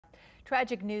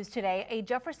Tragic news today. A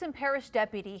Jefferson Parish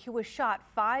deputy who was shot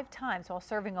 5 times while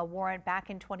serving a warrant back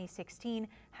in 2016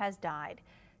 has died.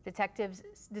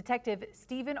 Detective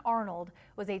Stephen Arnold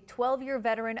was a 12-year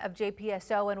veteran of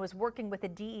JPSO and was working with a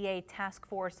DEA task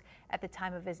force at the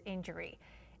time of his injury.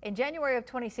 In January of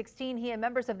 2016, he and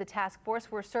members of the task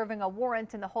force were serving a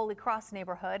warrant in the Holy Cross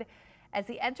neighborhood. As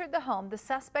he entered the home, the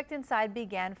suspect inside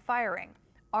began firing.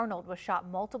 Arnold was shot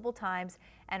multiple times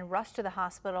and rushed to the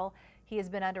hospital. He has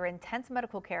been under intense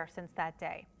medical care since that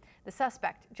day. The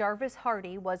suspect, Jarvis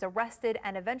Hardy, was arrested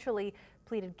and eventually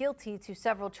pleaded guilty to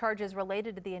several charges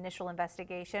related to the initial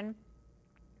investigation.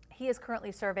 He is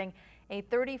currently serving a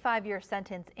 35-year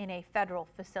sentence in a federal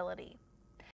facility.